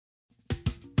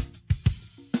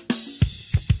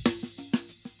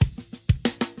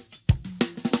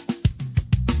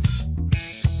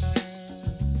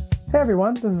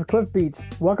everyone, this is Cliff Beach.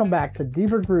 Welcome back to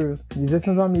Deeper Grooves,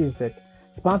 Musicians on Music,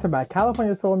 sponsored by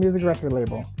California Soul Music record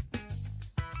label.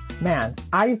 Man,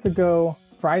 I used to go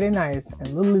Friday nights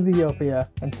in Little Ethiopia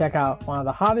and check out one of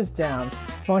the hottest jams,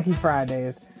 Funky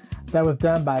Fridays, that was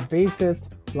done by bassist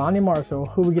Lonnie Marshall,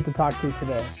 who we get to talk to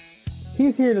today.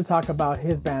 He's here to talk about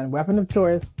his band Weapon of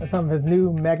Choice and some of his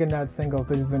new mega nut singles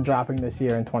that he's been dropping this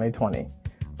year in 2020.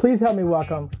 Please help me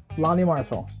welcome Lonnie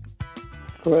Marshall.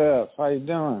 Cliff, how you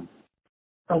doing?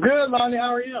 I'm good, Lonnie.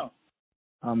 How are you?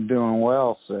 I'm doing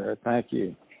well, sir. Thank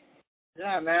you.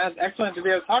 Yeah, man. It's excellent to be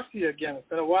able to talk to you again. It's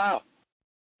been a while.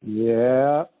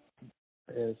 Yeah,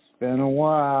 it's been a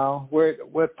while.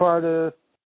 What part of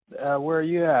where are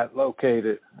you at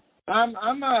located? I'm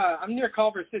near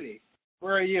Culver City.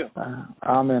 Where are you?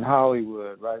 I'm in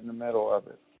Hollywood, right in the middle of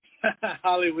it.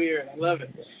 Hollywood. I love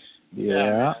it.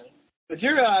 Yeah. But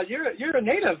you're a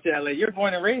native to LA. You're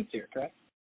born and raised here, correct?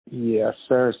 Yes,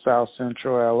 sir. South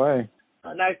Central LA.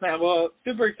 Nice, man. Well,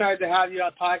 super excited to have you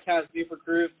on podcast Deeper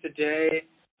Grooves today.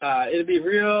 It'll be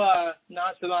real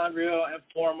nonchalant, real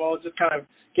informal, just kind of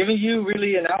giving you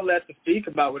really an outlet to speak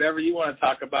about whatever you want to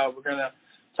talk about. We're going to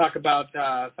talk about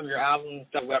some of your albums,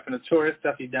 stuff, Weapon of Choice,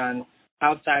 stuff you've done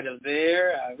outside of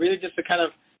there. Really just to kind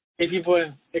of get people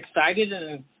excited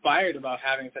and inspired about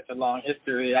having such a long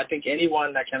history. I think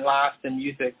anyone that can last in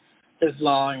music as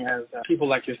long as people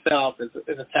like yourself is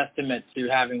a testament to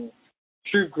having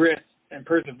true grit and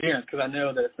perseverance, because I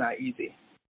know that it's not easy.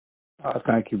 Oh,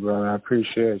 thank you, brother. I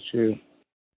appreciate you.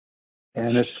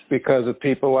 And it's because of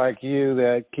people like you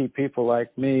that keep people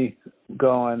like me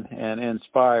going and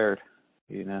inspired,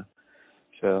 you know.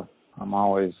 So I'm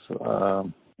always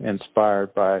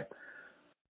inspired by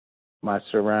my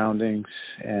surroundings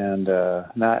and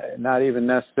not even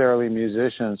necessarily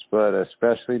musicians, but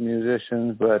especially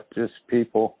musicians, but just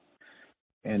people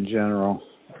in general.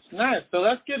 Nice. So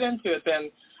let's get into it then.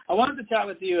 I wanted to chat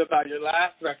with you about your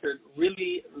last record,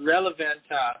 Really Relevant.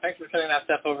 Thanks for sending that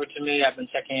stuff over to me. I've been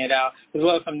checking it out, as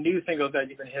well as some new singles that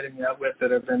you've been hitting me up with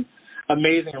that have been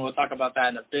amazing, and we'll talk about that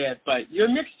in a bit. But your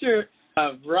mixture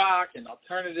of rock and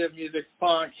alternative music,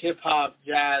 funk, hip-hop,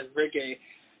 jazz, reggae,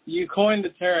 you coined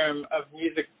the term of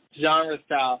music genre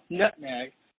style,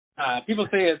 nutmeg. People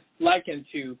say it's likened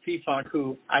to P-Funk,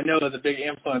 who I know is a big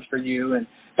influence for you, and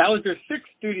that was your sixth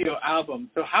studio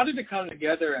album. So how did it come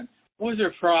together, and what was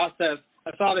your process?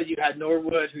 I saw that you had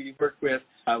Norwood, who you worked with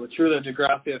Trula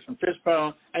DeGracias from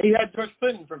Fishbone, and you had George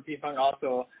Clinton from P-Funk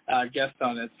also guest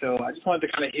on it. So I just wanted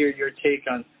to kind of hear your take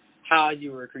on how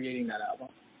you were creating that album.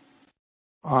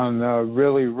 On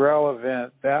Really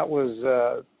Relevant, that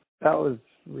was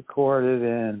recorded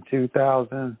in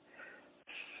 15,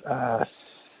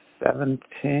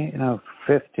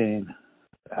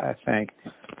 I think.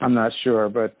 I'm not sure,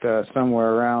 but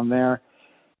somewhere around there.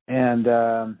 And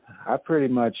I pretty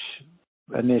much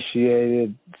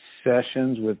initiated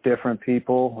sessions with different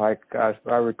people. Like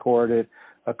I recorded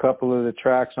a couple of the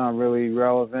tracks on Really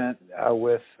Relevant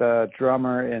with a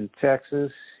drummer in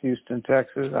Texas, Houston,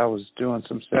 Texas. I was doing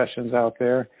some sessions out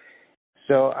there.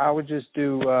 So I would just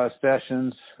do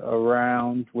sessions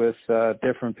around with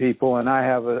different people, and I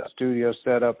have a studio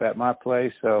set up at my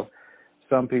place, so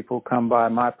some people come by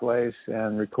my place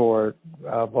and record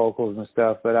vocals and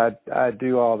stuff, but I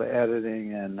do all the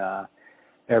editing and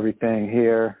everything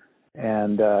here,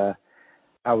 and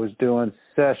I was doing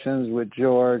sessions with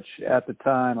George at the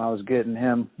time. I was getting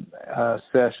him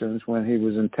sessions when he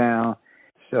was in town,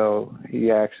 so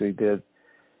he actually did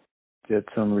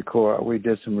some we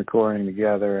did some recording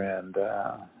together, and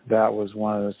that was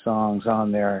one of the songs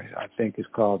on there. I think it's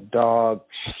called Dog.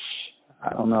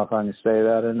 I don't know if I can say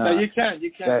that or not. No, you can.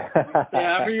 Say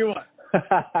however you want.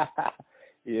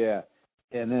 Yeah.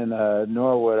 And then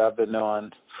Norwood I've been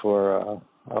knowing for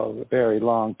a very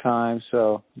long time,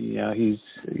 so you know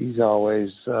he's always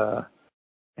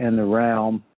in the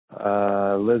realm.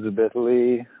 Elizabeth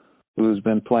Lee, who's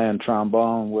been playing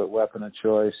trombone with Weapon of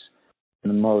Choice in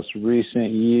the most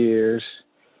recent years,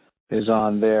 is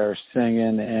on there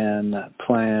singing and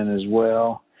playing as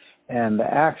well. And the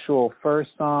actual first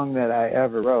song that I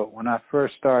ever wrote, when I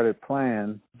first started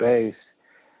playing bass,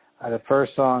 the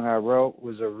first song I wrote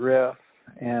was a riff,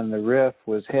 and the riff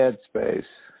was Headspace.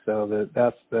 So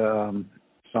that's the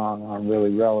song on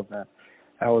Really Relevant.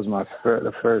 That was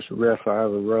the first riff I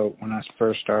ever wrote when I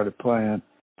first started playing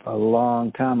a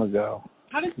long time ago.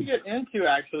 How did you get into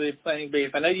actually playing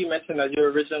bass? I know you mentioned that you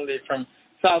were originally from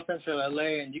South Central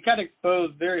LA, and you got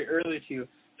exposed very early to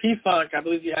P-Funk. I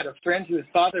believe you had a friend whose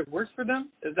father works for them.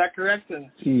 Is that correct? And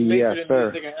yes, majored in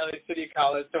sir. music at LA City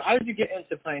College. So how did you get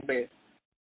into playing bass?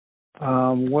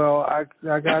 Well,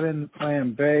 I got into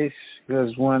playing bass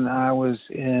because when I was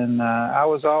I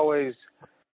was always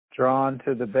drawn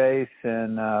to the bass,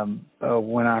 and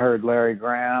when I heard Larry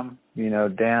Graham,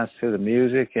 dance to the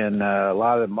music and a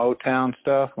lot of the Motown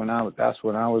stuff. That's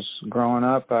when I was growing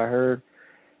up. I heard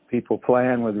people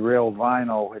playing with real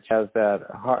vinyl, which has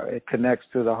it connects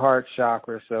to the heart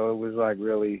chakra, so it was like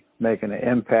really making an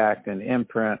impact and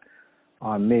imprint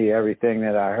on me, everything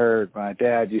that I heard. My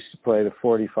dad used to play the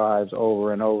 45s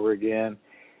over and over again,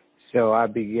 so I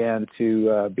began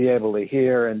to be able to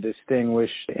hear and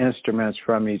distinguish instruments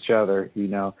from each other,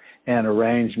 and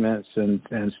arrangements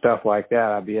and stuff like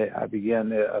that. I began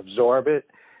to absorb it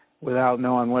without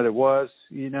knowing what it was,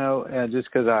 and just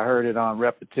because I heard it on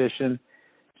repetition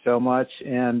so much.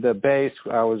 And the bass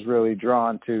I was really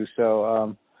drawn to.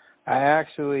 So I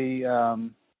actually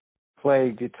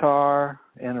played guitar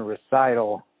in a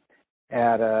recital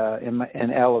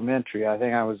in elementary. I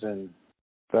think I was in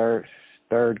third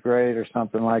grade or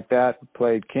something like that.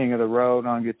 Played King of the Road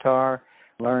on guitar,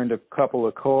 learned a couple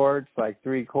of chords, like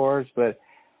 3 chords, but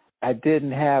I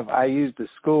used the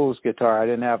school's guitar. I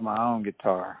didn't have my own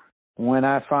guitar. When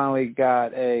I finally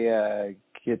got a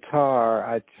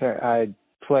guitar, I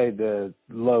played the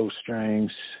low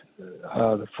strings,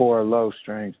 the 4 low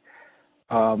strings.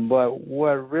 But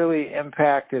what really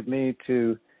impacted me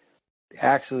to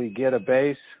actually get a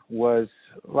bass was,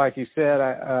 like you said,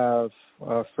 a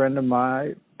friend of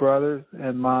my brother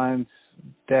and mine's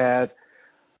dad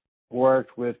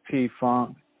worked with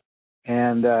P-Funk,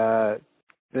 and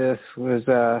this was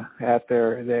at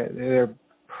their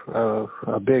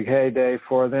a big heyday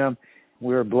for them.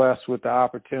 We were blessed with the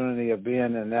opportunity of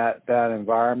being in that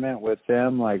environment with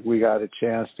them. Like, we got a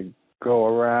chance to go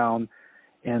around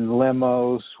in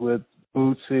limos with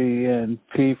Bootsy and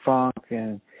P-Funk,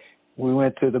 and we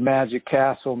went to the Magic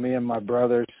Castle, me and my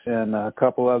brothers and a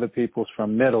couple other people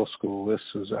from middle school.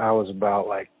 I was about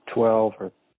like 12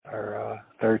 or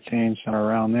 13, somewhere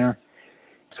around there.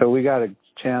 So we got a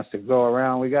chance to go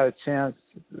around. We got a chance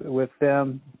with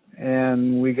them,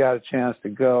 and we got a chance to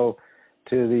go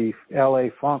to the LA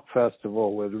Funk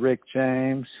Festival with Rick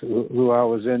James, who I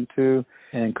was into,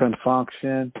 and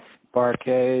Confunction,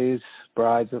 Barkays,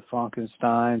 Brides of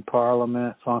Funkenstein,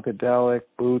 Parliament, Funkadelic,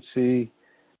 Bootsy,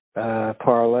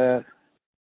 Parlette,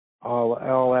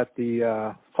 all at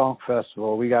the Funk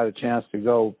Festival. We got a chance to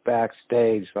go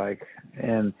backstage,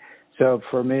 and so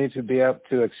for me to be able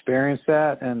to experience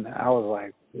that, and I was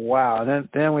like, wow. And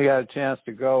then we got a chance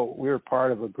to go. We were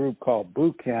part of a group called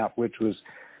Boot Camp, which was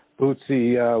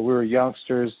Bootsy. We were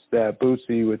youngsters that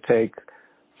Bootsy would take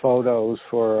photos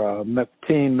for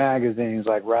teen magazines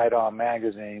like Right On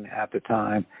Magazine at the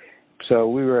time. So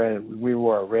we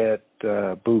wore a red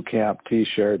Boot Camp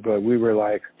T-shirt, but we were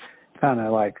like kind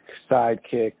of like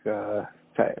sidekick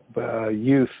type,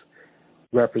 youth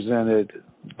represented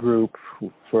group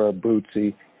for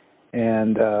Bootsy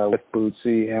and with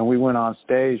Bootsy, and we went on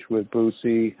stage with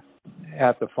Bootsy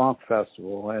at the Funk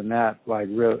Festival, and that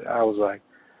I was like,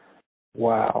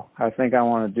 wow, I think I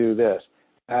want to do this.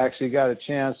 I actually got a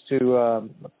chance to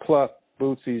pluck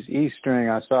Bootsy's E string.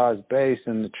 I saw his bass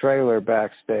in the trailer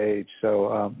backstage,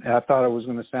 so I thought it was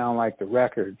going to sound like the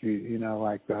record,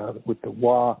 like with the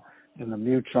wah and the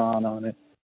Mutron on it.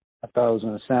 I thought it was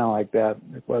going to sound like that.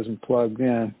 It wasn't plugged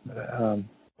in,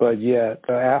 but yeah.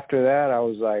 So after that, I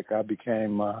was like, I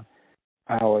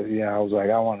was like,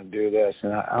 I want to do this,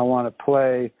 and I want to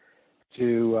play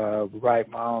to write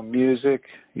my own music,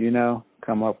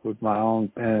 come up with my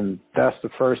own. And that's the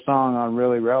first song on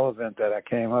Really Relevant that I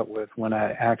came up with when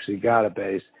I actually got a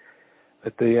bass.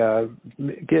 But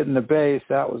getting the bass,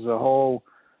 that was a whole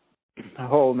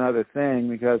nother thing,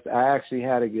 because I actually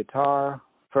had a guitar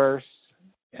first,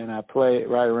 and I played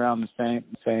right around the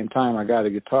same time I got a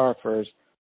guitar first.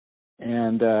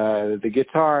 And the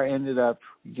guitar ended up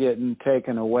getting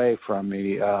taken away from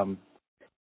me,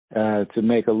 to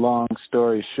make a long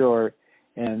story short.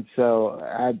 And so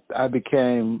I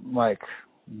became like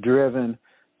driven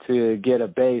to get a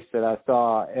bass that I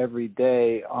saw every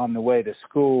day on the way to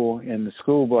school. In the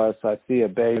school bus, I see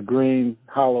a green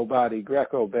hollow body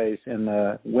Greco bass in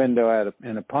the window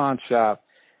in a pawn shop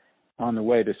on the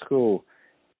way to school,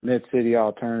 Mid-City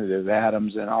Alternative,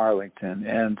 Adams and Arlington.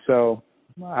 And so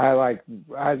I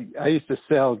used to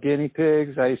sell guinea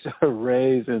pigs. I used to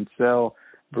breed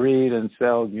and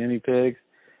sell guinea pigs.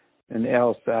 And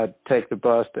I'd take the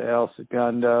bus to El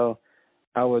Segundo.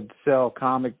 I would sell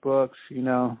comic books,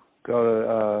 go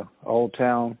to Old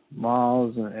Town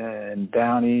malls and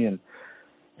Downey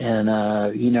and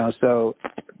I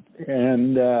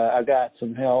got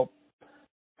some help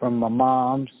from my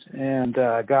mom's, and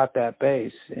I got that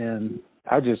bass. And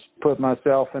I just put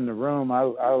myself in the room. I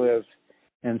live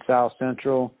in South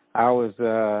Central.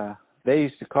 They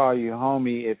used to call you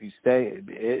homie if you stayed.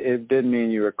 It didn't mean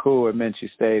you were cool. It meant you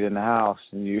stayed in the house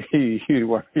and you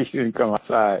didn't come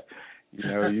outside.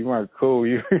 You weren't cool.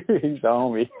 He's the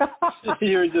homie.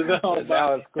 You were just a homebody. That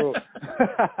was cool.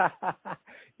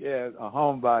 Yeah, a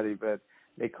homebody, but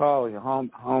they call you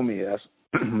homie.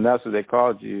 That's what they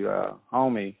called you,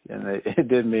 homie, and it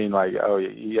didn't mean like, oh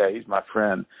yeah, he's my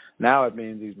friend. Now it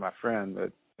means he's my friend,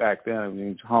 but back then it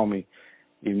means homie.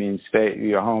 You mean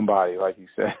you're a homebody, like you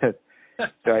said.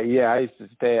 So yeah, I used to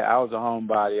stay. I was a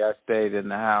homebody. I stayed in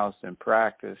the house and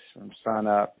practiced from sun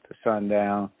up to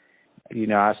sundown.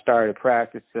 I started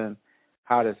practicing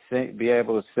how to sing, be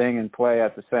able to sing and play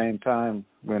at the same time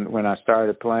when I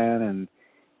started playing, and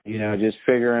just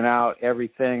figuring out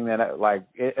everything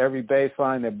every bass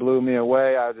line that blew me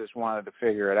away. I just wanted to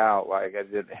figure it out. Like I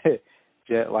did,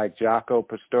 like Jaco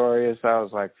Pastorius. I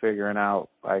was like figuring out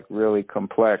like really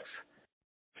complex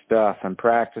stuff and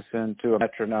practicing to a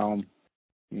metronome,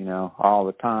 all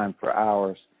the time for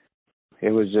hours.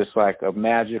 It was just like a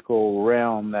magical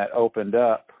realm that opened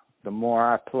up. The more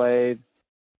I played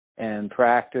and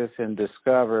practiced and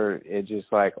discovered, it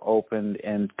just like opened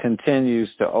and continues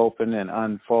to open and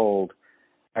unfold.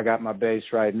 I got my bass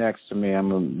right next to me.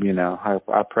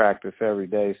 I practice every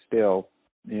day still,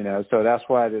 so that's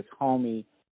why this homie,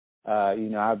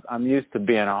 I'm used to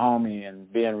being a homie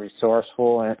and being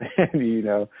resourceful and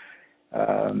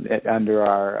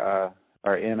under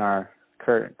in our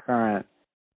current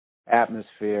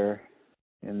atmosphere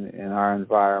in our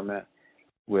environment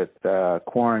with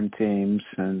quarantines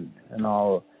and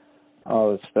all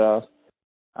the stuff.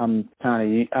 I'm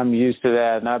used to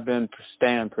that, and I've been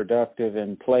staying productive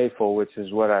and playful, which is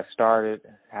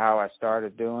how I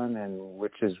started doing, and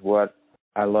which is what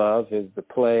I love, is the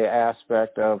play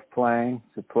aspect of playing.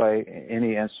 To play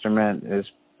any instrument is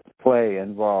play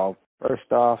involved.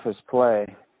 First off is play.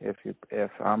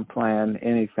 If I'm playing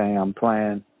anything, I'm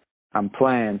playing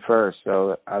first.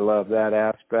 So I love that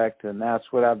aspect, and that's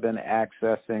what I've been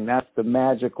accessing. That's the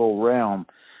magical realm,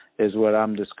 is what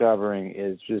I'm discovering,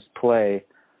 is just play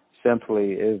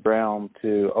simply is realm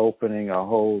to opening a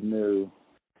whole new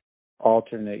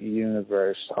alternate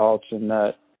universe.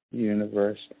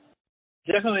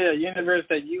 Definitely a universe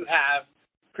that you have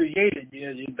created.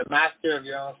 You're the master of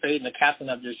your own fate and the captain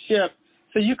of your ship.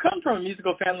 So you come from a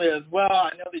musical family as well.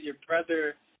 I know that your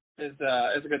brother is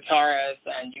a guitarist,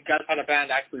 and you guys had a band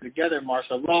actually together.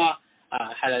 Marshall Law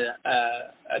had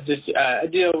a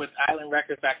deal with Island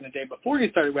Records back in the day before you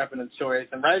started Weapon of Choice.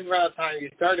 And right around the time you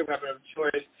started Weapon of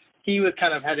Choice, he was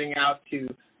kind of heading out to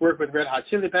work with Red Hot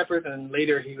Chili Peppers, and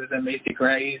later he was in Macy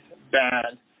Gray's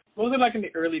band. What was it like in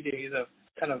the early days of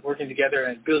kind of working together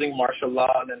and building Marshall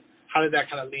Law, and then how did that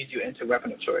kind of lead you into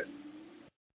Weapon of Choice?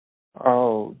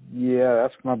 Oh, yeah,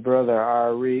 that's my brother,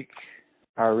 Arik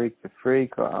the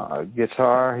Freak,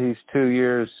 guitar. He's 2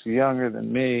 years younger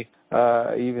than me,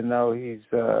 even though he's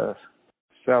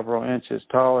several inches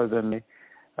taller than me.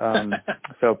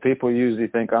 So people usually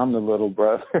think I'm the little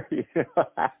brother.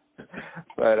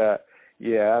 But,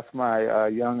 yeah, that's my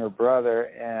younger brother,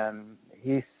 and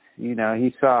he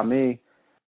saw me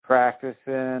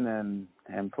practicing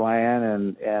and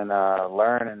playing and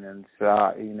learning, and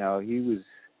so he was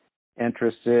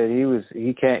interested.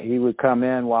 He would come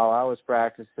in while I was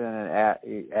practicing and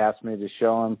he asked me to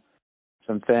show him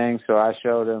some things. So I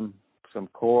showed him some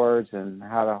chords and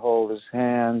how to hold his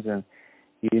hands and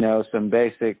some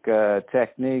basic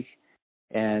technique.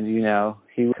 And he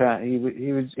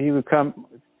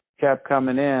kept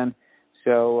coming in.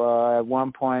 So at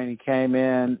one point he came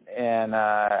in and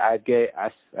I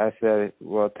said,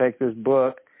 well, take this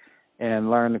book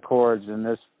and learn the chords in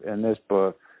this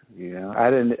book. I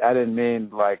didn't mean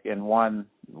like in one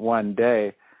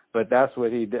day, but that's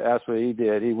what he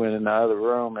did. He went in the other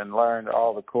room and learned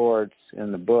all the chords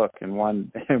in the book in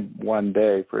one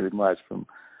day, pretty much,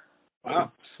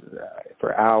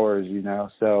 for hours.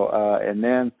 So and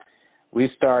then we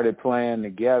started playing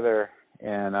together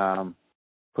and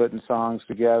putting songs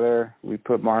together. We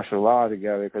put Marshall Law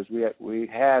together because we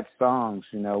had songs.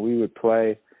 We would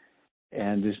play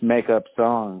and just make up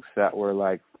songs that were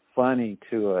like funny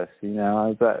to us.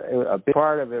 A big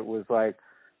part of it was like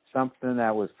something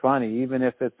that was funny, even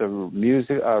if it's a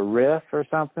riff or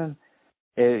something.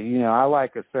 I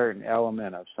like a certain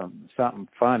element of something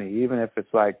funny, even if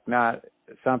it's like not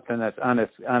something that's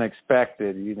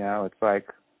unexpected. It's like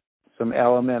some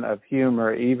element of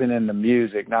humor, even in the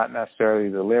music, not necessarily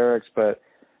the lyrics, but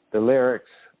the lyrics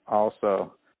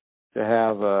also to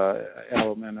have a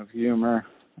element of humor.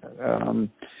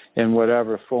 in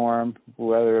whatever form,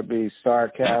 whether it be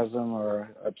sarcasm or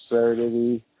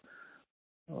absurdity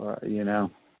or,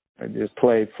 or just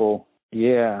playful.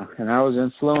 Yeah, and I was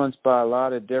influenced by a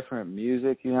lot of different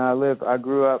music. I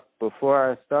grew up,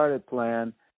 before I started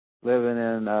playing, living in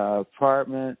an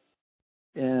apartment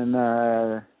in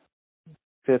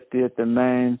 50th and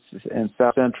Main in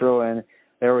South Central, and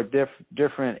there were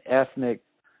different ethnic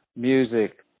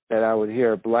music that I would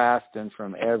hear blasting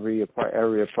from every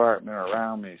apartment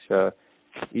around me. So,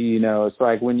 it's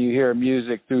like when you hear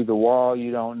music through the wall,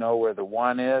 you don't know where the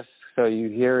one is, so you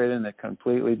hear it in a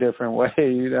completely different way,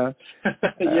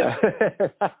 Yeah.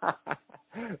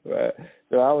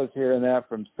 So I was hearing that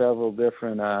from several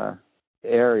different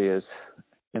areas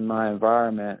in my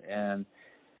environment, and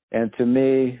to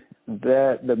me,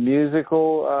 that the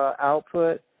musical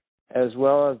output, as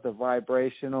well as the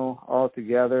vibrational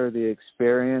altogether, the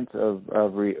experience of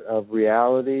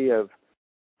reality of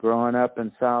growing up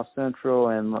in South Central,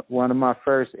 and one of my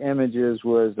first images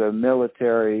was a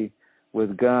military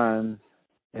with guns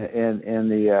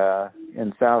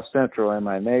in South Central in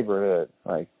my neighborhood,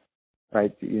 like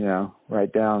right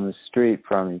down the street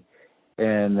from me,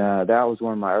 and that was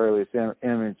one of my earliest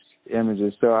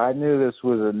images. So I knew this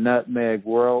was a nutmeg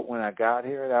world when I got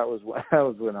here. That was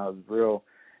when I was real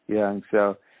young.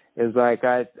 So it's like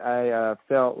I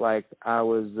felt like I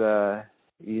was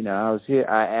I was here.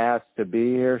 I asked to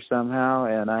be here somehow,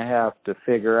 and I have to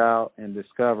figure out and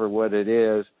discover what it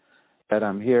is that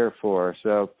I'm here for.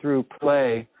 So through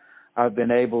play, I've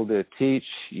been able to teach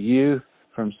youth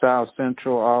from South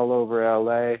Central all over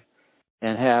LA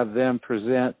and have them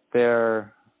present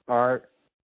their art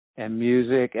and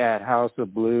music at House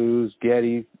of Blues,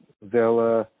 Getty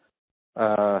Villa,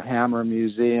 Hammer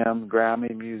Museum,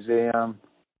 Grammy Museum,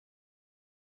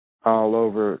 all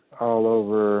over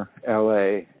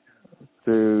LA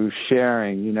through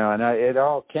sharing, and it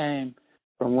all came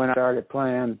from when I started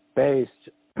playing bass,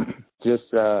 just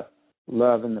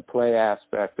loving the play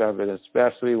aspect of it,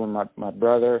 especially when my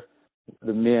brother,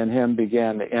 me and him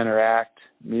began to interact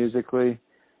musically.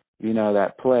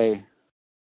 That play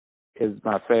is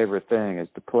my favorite thing, is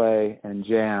to play and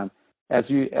jam, as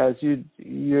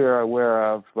you're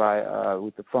aware of by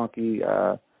with the Funky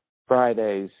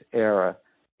Fridays era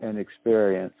and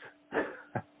experience.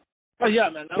 Oh yeah,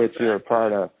 man, which you're a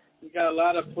part of. You got a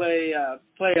lot of play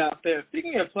out there.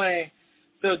 Speaking of playing,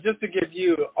 so just to give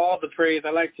you all the praise,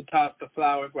 I like to toss the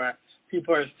flowers where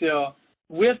people are still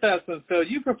with us, and so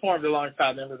you performed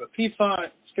alongside members of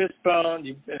P-Funk, Fishbone,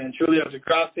 and Julio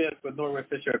DeGracias with Norwood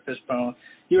Fisher at Fishbone.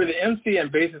 You were the MC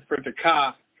and bassist for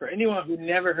Dakar. For anyone who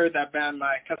never heard that band,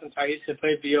 my cousin Taisha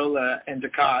played viola in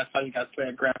Dakar. I saw you guys play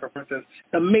at grand performances.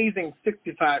 Amazing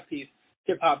 65-piece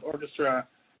hip-hop orchestra.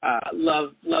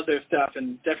 Love their stuff,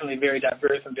 and definitely very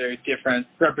diverse and very different,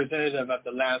 representative of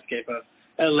the landscape of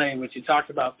LA, which you talked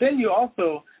about. Then you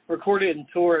also recorded and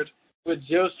toured with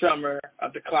Joe Strummer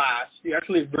of The Clash. You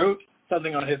actually wrote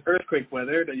something on his Earthquake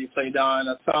Weather that you played on,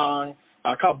 a song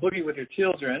called Boogie with Your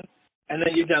Children. And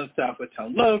then you've done stuff with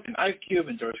Tone Loc and Ice Cube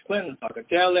and George Clinton,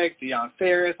 Funkadelic, Deion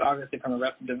Ferris, obviously from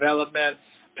Arrested Development,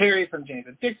 Perry from Jane's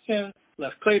Addiction,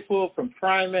 Les Claypool from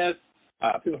Primus,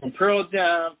 people from Pearl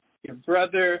Jam, your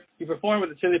brother. You performed with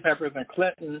the Chili Peppers and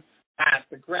Clinton at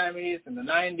the Grammys in the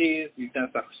 90s. You've done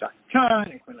stuff with Shaka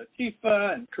Khan and Queen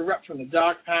Latifah and Corrupt from the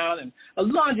Dog Pound, and a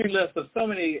laundry list of so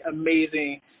many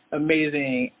amazing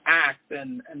acts.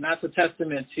 And that's a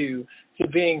testament to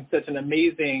being such an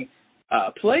amazing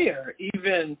player,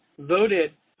 even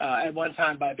voted at one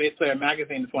time by Bass Player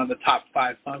Magazine as one of the top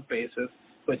 5 funk bassists,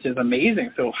 which is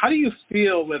amazing. So how do you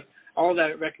feel with all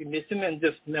that recognition and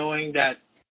just knowing that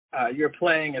your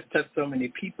playing has touched so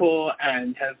many people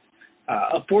and has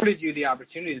afforded you the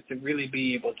opportunity to really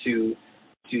be able to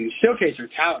showcase your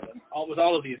talent with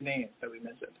all of these names that we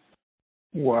mentioned?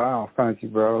 Wow, thank you,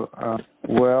 bro.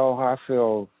 Well, I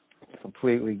feel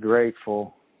completely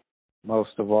grateful,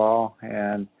 most of all,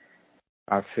 and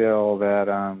I feel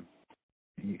that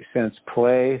since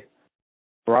play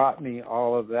brought me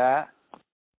all of that,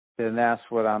 then that's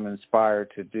what I'm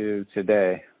inspired to do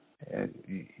today.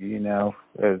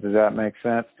 Does that make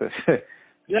sense?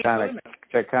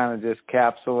 To kind of just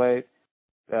encapsulate,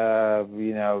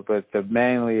 but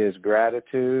mainly is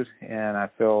gratitude, and I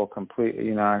feel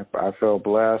I feel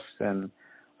blessed and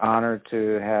honored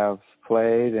to have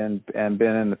played and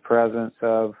been in the presence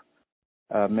of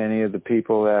many of the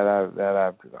people that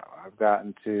I've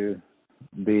gotten to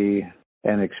be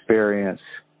and experience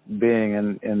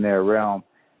being in their realm.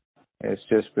 It's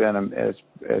just been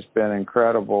it's been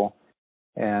incredible,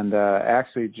 and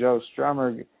actually Joe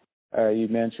Strummer, you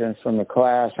mentioned from the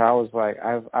Clash. I was like,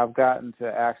 I've gotten to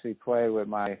actually play with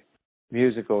my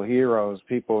musical heroes,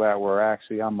 people that were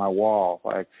actually on my wall.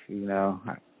 Like, you know,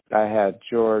 I had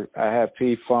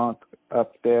P Funk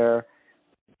up there,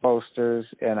 posters,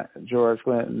 and George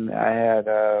Clinton. I had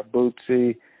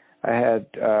Bootsy. I had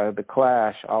the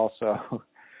Clash also.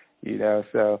 You know,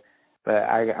 so but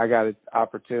I got an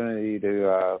opportunity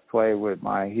to play with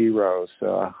my heroes.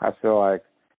 So I feel like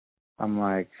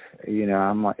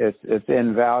it's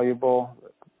invaluable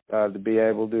to be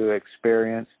able to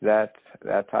experience that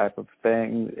type of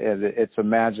thing. It's a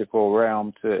magical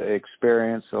realm to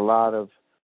experience a lot of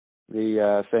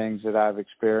the things that I've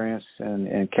experienced and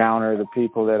encounter the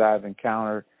people that I've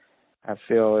encountered. I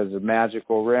feel is a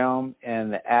magical realm,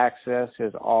 and the access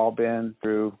has all been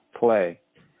through play.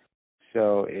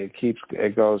 So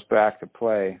it goes back to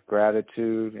play,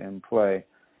 gratitude and play.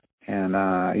 And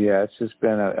it's just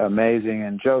been amazing.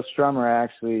 And Joe Strummer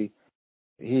actually,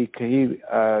 he gave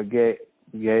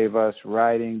us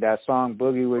writing that song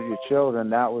 "Boogie with Your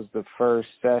Children." That was the first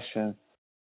session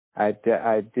I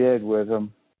did with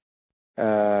him.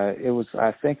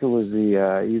 I think it was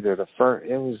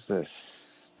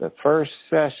the first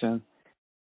session,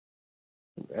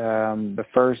 the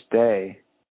first day.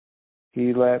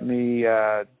 He let me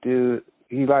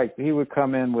he would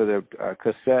come in with a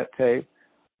cassette tape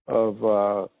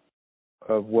of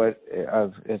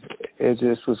it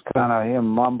just was kind of him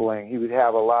mumbling. He would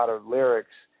have a lot of lyrics,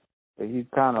 but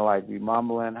he'd kind of like be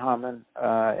mumbling, humming,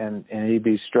 and he'd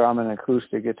be strumming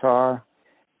acoustic guitar.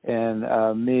 And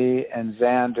me and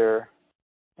Xander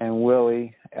and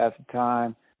Willie at the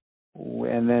time,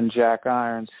 and then Jack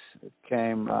Irons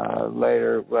came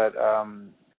later, but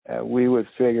we would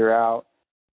figure out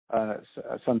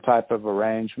some type of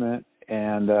arrangement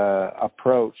and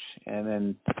approach, and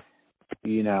then,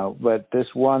 you know, but this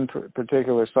one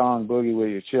particular song, "Boogie with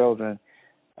Your Children,"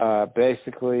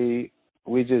 basically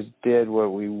we just did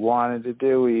what we wanted to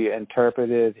do. We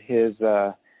interpreted his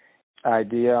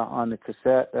idea on the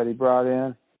cassette that he brought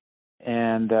in,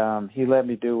 and he let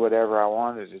me do whatever I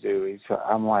wanted to do. If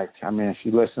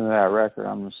you listen to that record,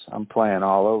 I'm playing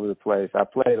all over the place. I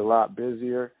played a lot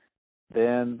busier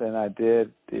then than I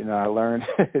did. You know, I learned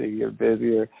to get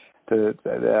busier, that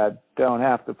I don't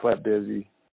have to play busy,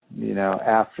 you know,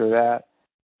 after that.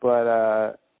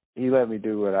 But he let me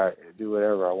do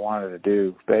whatever I wanted to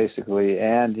do, basically,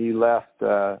 and he left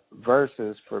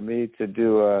verses for me to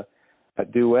do a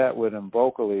duet with him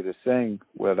vocally, to sing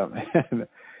with him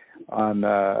on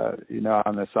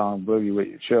the song "Boogie with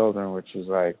Your Children," which is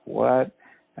like, what?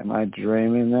 Am I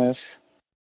dreaming this?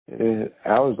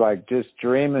 I was like just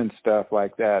dreaming stuff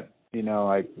like that, you know,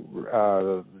 like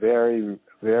very,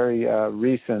 very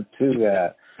recent to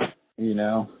that, you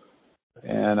know,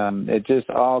 and it just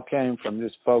all came from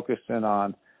just focusing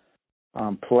on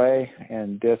play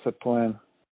and discipline,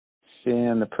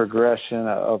 seeing the progression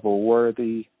of a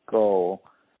worthy goal.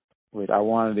 I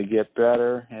wanted to get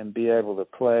better and be able to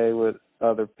play with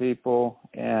other people,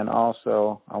 and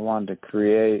also I wanted to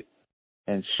create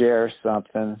and share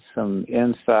some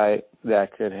insight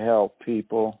that could help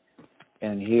people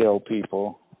and heal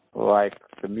people, like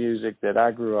the music that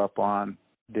I grew up on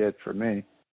did for me.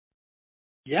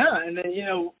 Yeah, and then, you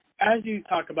know, as you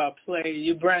talk about play,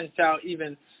 you branched out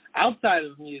even outside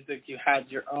of music. You had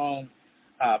your own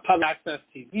public access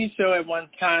TV show at one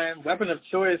time, Weapon of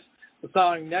Choice. The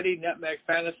song Nutty Nutmeg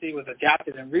Fantasy was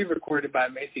adapted and re-recorded by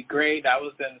Macy Gray. That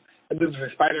was in the movie for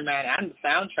Spider-Man and the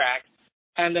soundtrack.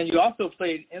 And then you also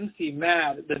played MC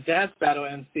Mad, the dance battle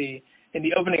MC, in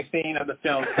the opening scene of the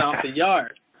film Stomp the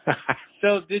Yard.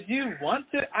 So did you want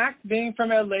to act being from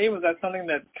LA? Was that something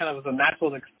that kind of was a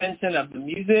natural extension of the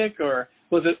music, or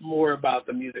was it more about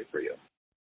the music for you?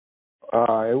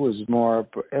 It was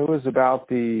about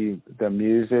the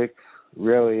music,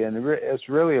 really, and it's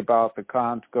really about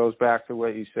goes back to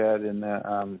what you said in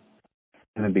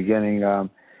the beginning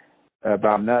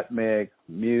about nutmeg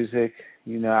music.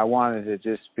 You know, I wanted to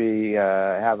just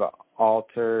have an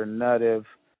alternative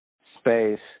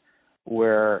space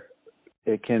where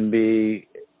it can be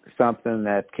something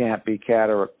that can't be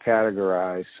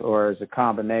categorized, or is a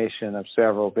combination of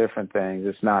several different things.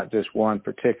 It's not just one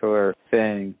particular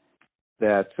thing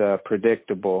that's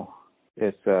predictable.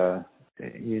 It's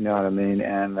you know what I mean?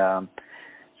 And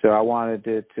so I wanted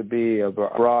it to be a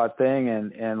broad thing,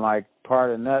 and like part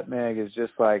of nutmeg is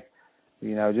just like,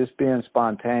 you know, just being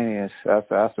spontaneous.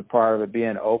 That's a part of it,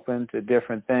 being open to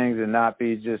different things and not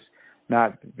be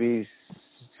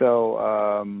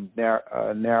so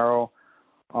narrow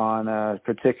on a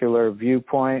particular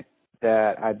viewpoint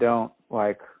that I don't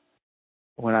like.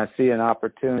 When I see an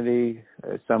opportunity,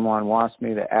 someone wants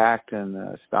me to act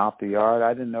and stomp the yard.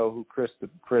 I didn't know who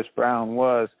Chris Brown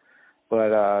was but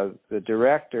the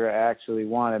director actually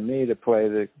wanted me to play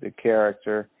the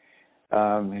character.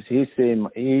 He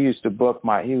used to book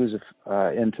he was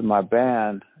into my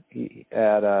band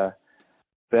at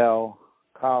Bell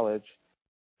College.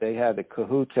 They had the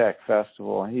Cahootec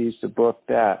Festival, and he used to book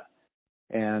that.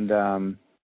 And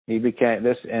he became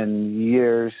this in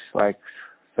years, like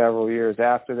several years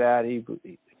after that.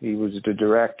 He was the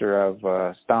director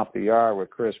of Stomp the Yard with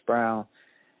Chris Brown,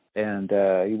 and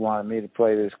he wanted me to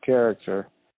play this character,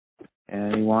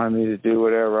 and he wanted me to do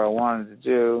whatever I wanted to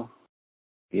do.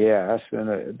 Yeah, that's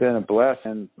been a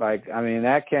blessing. Like, I mean,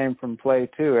 that came from play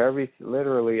too.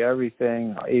 Literally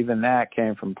everything, even that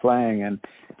came from playing. And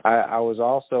I was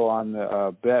also on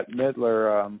the Bette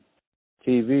Midler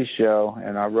TV show,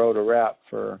 and I wrote a rap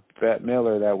for Bette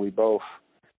Midler that we both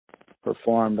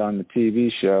performed on the TV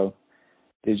show.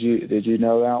 Did you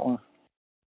know that one?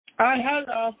 I had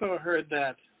also heard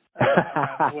that.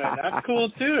 That's cool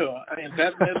too. I mean,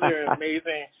 Bette Midler,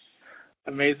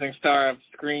 amazing star of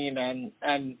screen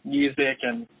and music,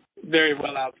 and very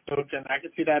well outspoken. I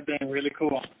could see that being really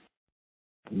cool.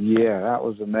 Yeah, that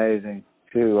was amazing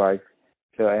too.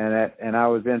 And I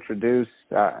was introduced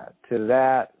to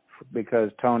that because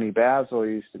Tony Basil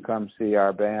used to come see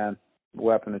our band,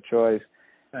 Weapon of Choice,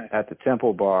 nice, at the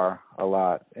Temple Bar a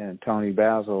lot. And Tony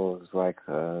Basil is like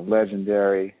a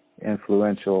legendary,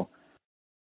 influential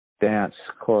dance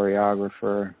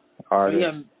choreographer, artist.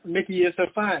 Yeah, Mickey, You're So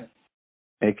Fine.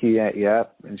 Mickey,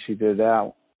 yep, and she did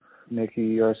that. Mickey,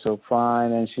 You're So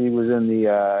Fine, and she was in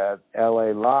the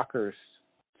L.A. Lockers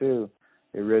too,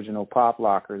 the original Pop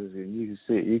Lockers. And you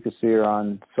could see her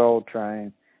on Soul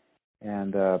Train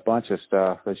and a bunch of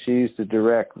stuff. But she used to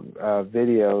direct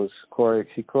videos.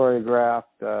 She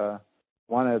choreographed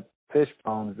one of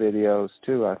Fishbone's videos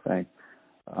too, I think.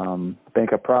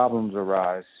 Think of Problems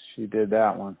Arise. She did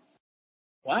that one.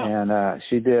 Wow. And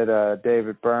she did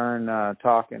David Byrne,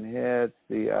 Talking Heads,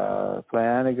 the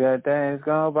Plan a Good Days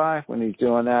Go By, when he's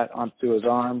doing that onto his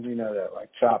arm, you know, that like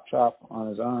chop on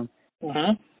his arm.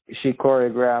 Mm-hmm. She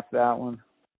choreographed that one.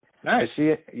 Nice.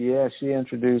 She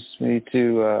introduced me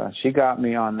to, she got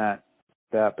me on that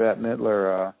Bette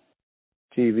Midler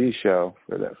TV show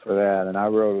for that, and I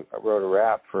wrote a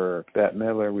rap for Bette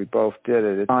Midler. We both did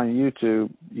it. It's on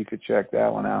YouTube. You could check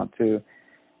that one out too.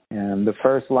 And the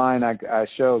first line I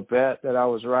showed Bette that I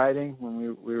was writing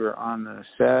when we were on the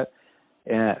set,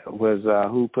 and it was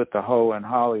Who Put the Hoe in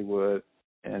Hollywood,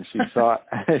 and she saw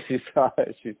it. She saw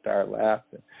it. She started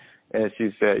laughing, and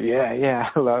she said, "Yeah,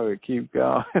 I love it. Keep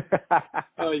going."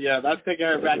 Oh yeah, that's taking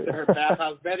her back to her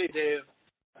Bathhouse Betty days.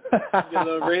 She's a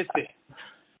little racy.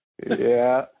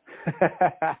 Yeah.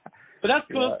 But that's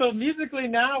cool. Yeah. So musically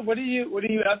now, what are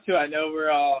you up to? I know we're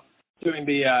all doing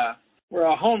we're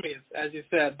all homies, as you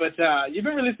said, but you've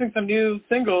been releasing some new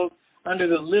singles under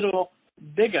the Little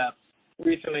Big Ups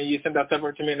recently. You sent that stuff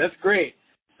over to me, and that's great.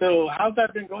 So how's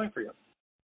that been going for you?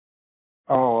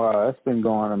 Oh, it's been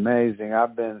going amazing.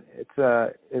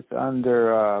 It's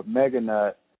under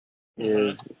Meganut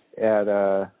is at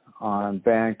on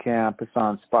Bandcamp. It's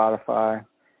on Spotify,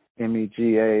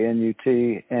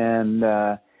 MEGANUT, and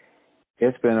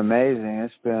it's been amazing.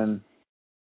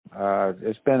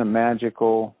 It's been a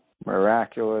magical,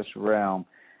 miraculous realm.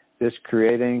 This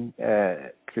creating,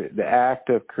 the act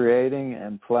of creating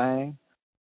and playing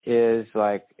is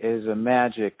a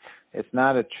magic. It's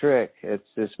not a trick. It's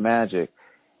just magic.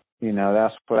 You know,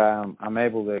 that's what I'm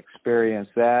able to experience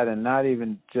that, and not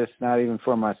even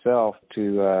for myself,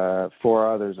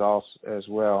 for others also as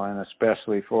well, and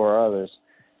especially for others.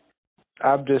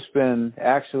 I've just been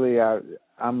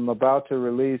I'm about to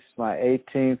release my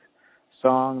 18th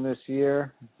song this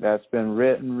year that's been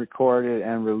written, recorded,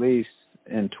 and released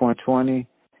in 2020.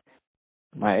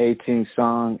 My 18th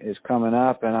song is coming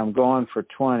up, and I'm going for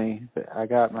 20. I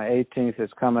got my 18th is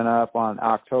coming up on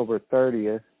October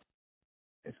 30th.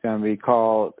 It's going to be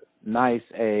called Nice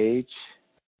Age.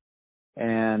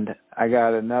 And I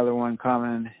got another one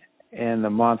coming in the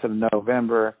month of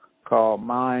November called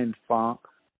Mind Funk.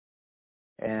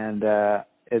 And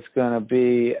it's going to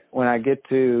be, when I get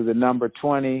to the number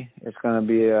 20, it's going to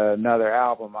be another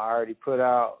album. I already put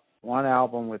out one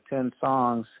album with 10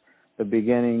 songs the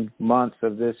beginning months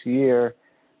of this year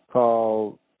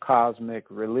called Cosmic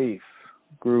Relief,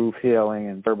 Groove Healing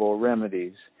and Verbal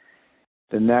Remedies.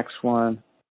 The next one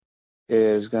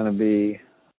is going to be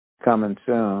coming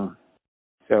soon.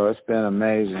 So it's been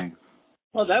amazing.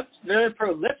 Well, that's very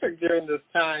prolific during this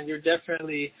time. You're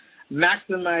definitely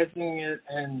maximizing it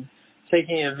and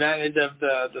taking advantage of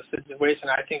the situation.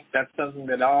 I think that's something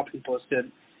that all people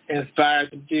should inspire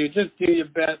to do. Just do your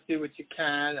best, do what you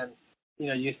can, and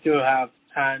you still have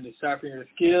time to sharpen your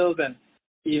skills and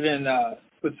even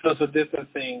with social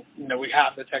distancing, we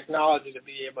have the technology to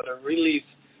be able to release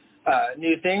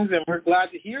new things, and we're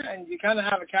glad to hear it. And you kind of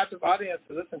have a captive audience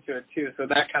to listen to it too, so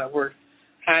that kind of works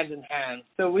hand in hand.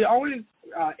 So we always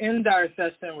end our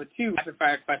session with 2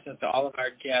 rapid-fire questions to all of our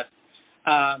guests.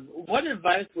 What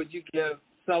advice would you give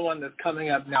someone that's coming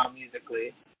up now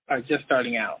musically or just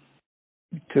starting out?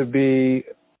 To be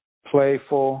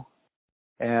playful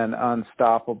and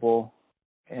unstoppable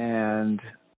and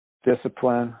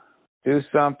disciplined. Do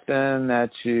something that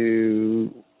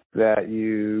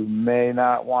you may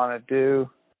not want to do,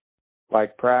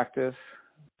 like practice,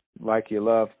 like you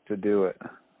love to do it.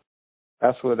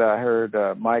 That's what I heard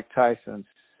Mike Tyson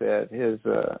said.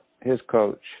 His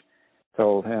coach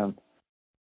told him,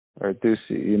 or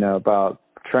about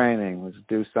training, was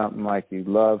do something like you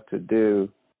love to do,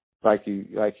 like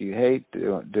you hate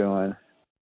doing,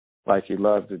 like you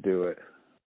love to do it.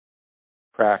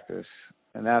 Practice,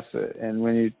 and that's it. And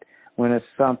when it's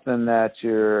something that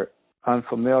you're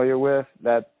unfamiliar with,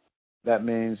 that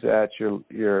means that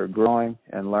you're growing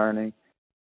and learning.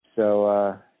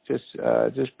 So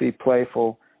just be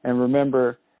playful, and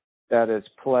remember that it's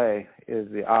play is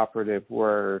the operative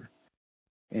word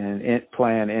in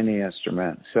playing any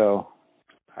instrument. So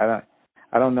I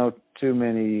don't know too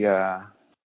many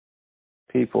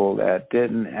people that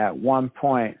didn't at one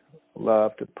point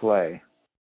love to play.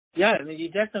 Yeah, I mean, you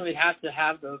definitely have to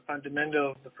have those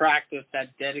fundamentals, the practice,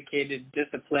 that dedicated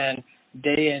discipline,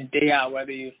 day in, day out,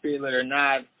 whether you feel it or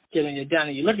not, getting it done.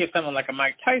 And you look at someone like a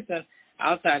Mike Tyson,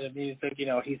 outside of music,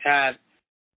 he's had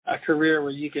a career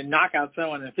where you can knock out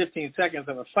someone in 15 seconds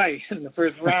of a fight in the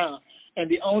first round. And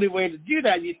the only way to do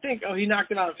that, you think, he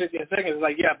knocked him out in 15 seconds. It's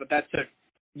like, yeah, but that took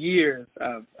years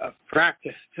of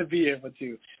practice to be able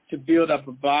to build up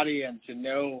a body and to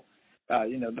know,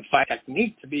 the fight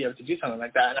technique to be able to do something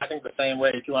like that. And I think the same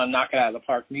way, if you want to knock it out of the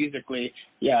park musically,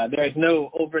 there's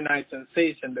no overnight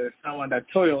sensation. There's someone that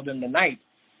toiled in the night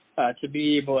to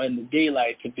be able in the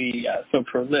daylight to be so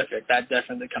prolific. That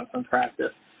definitely comes from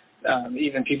practice.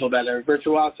 Even people that are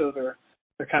virtuosos or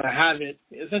kind of have it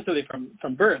essentially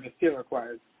from birth, it still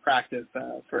requires practice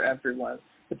for everyone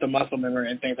with the muscle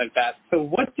memory and things like that. So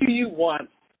what do you want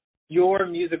your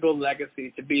musical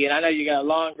legacy to be? And I know you got a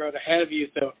long road ahead of you,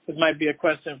 so this might be a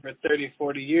question for 30,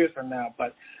 40 years from now,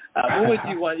 but what would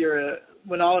you want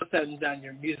when all is said and done,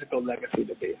 your musical legacy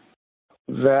to be?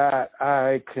 That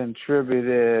I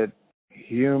contributed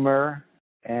humor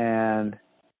and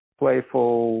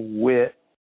playful wit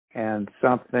and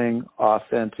something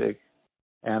authentic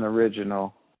and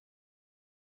original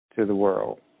to the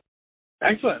world.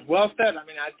 Excellent. Well said. I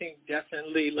mean, I think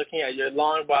definitely looking at your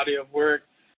long body of work,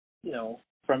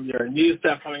 from your new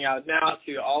stuff coming out now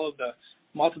to all of the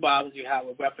multiple albums you have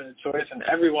with Weapon of Choice, and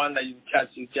everyone that you've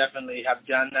touched, you definitely have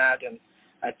done that. And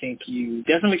I think you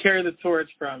definitely carry the torch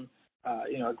from,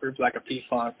 a group like a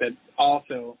P-Funk that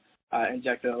also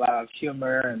injected a lot of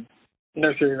humor and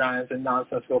nursery rhymes and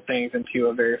nonsensical things into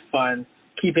a very fun,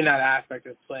 keeping that aspect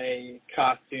of play,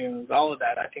 costumes, all of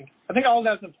that. I think all of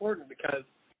that's important because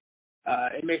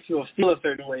it makes people feel a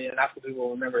certain way, and that's what people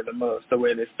will remember the most, the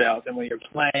way they felt. And when you're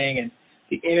playing and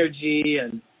the energy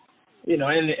and,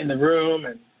 in the room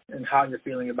and how you're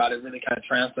feeling about it really kind of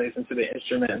translates into the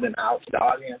instrument and then out to the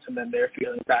audience and then they're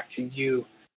feeling back to you.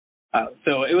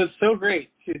 So it was so great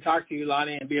to talk to you,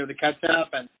 Lonnie, and be able to catch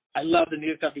up. And I love the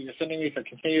new stuff that you're sending me, so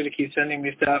continue to keep sending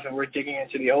me stuff, and we're digging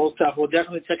into the old stuff. We'll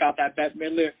definitely check out that Bette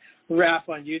Midler rap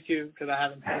on YouTube because I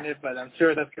haven't seen it, but I'm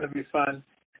sure that's going to be fun.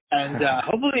 And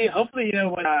hopefully,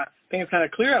 when things kind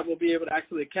of clear up, we'll be able to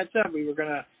actually catch up. We were going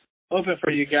to open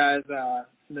for you guys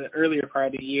in the earlier part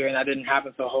of the year, and that didn't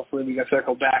happen, so hopefully we can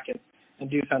circle back and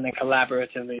do something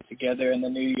collaboratively together in the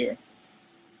new year.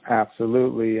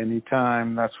 Absolutely.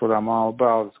 Anytime. That's what I'm all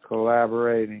about, is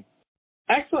collaborating.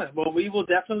 Excellent. Well, we will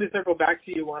definitely circle back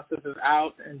to you once this is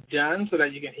out and done so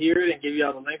that you can hear it and give you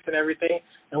all the links and everything,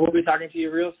 and we'll be talking to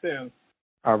you real soon.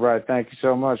 All right. Thank you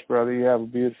so much, brother. You have a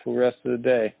beautiful rest of the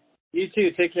day. You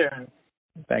too. Take care.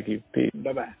 Thank you. Peace.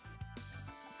 Bye-bye.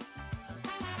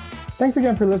 Thanks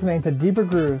again for listening to Deeper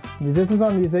Grooves, Musicians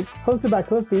on Music, hosted by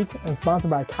Cliff Beach and sponsored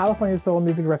by California Soul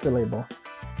Music record label.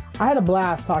 I had a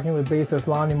blast talking with bassist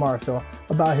Lonnie Marshall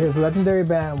about his legendary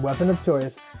band Weapon of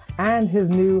Choice and his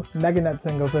new Meganet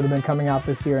singles that have been coming out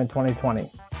this year in 2020.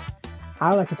 I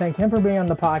would like to thank him for being on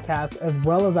the podcast, as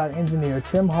well as our engineer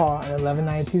Tim Hall at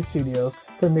 1192 Studios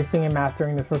for mixing and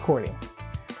mastering this recording.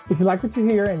 If you like what you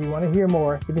hear and you want to hear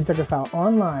more, you can check us out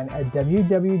online at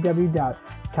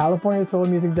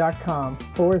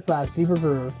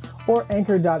www.californiasoulmusic.com/deepergrooves or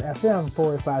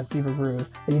anchor.fm/deepergrooves.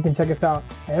 And you can check us out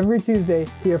every Tuesday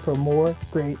here for more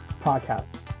great podcasts.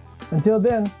 Until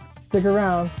then, Stick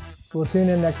around. We'll tune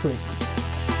in next week.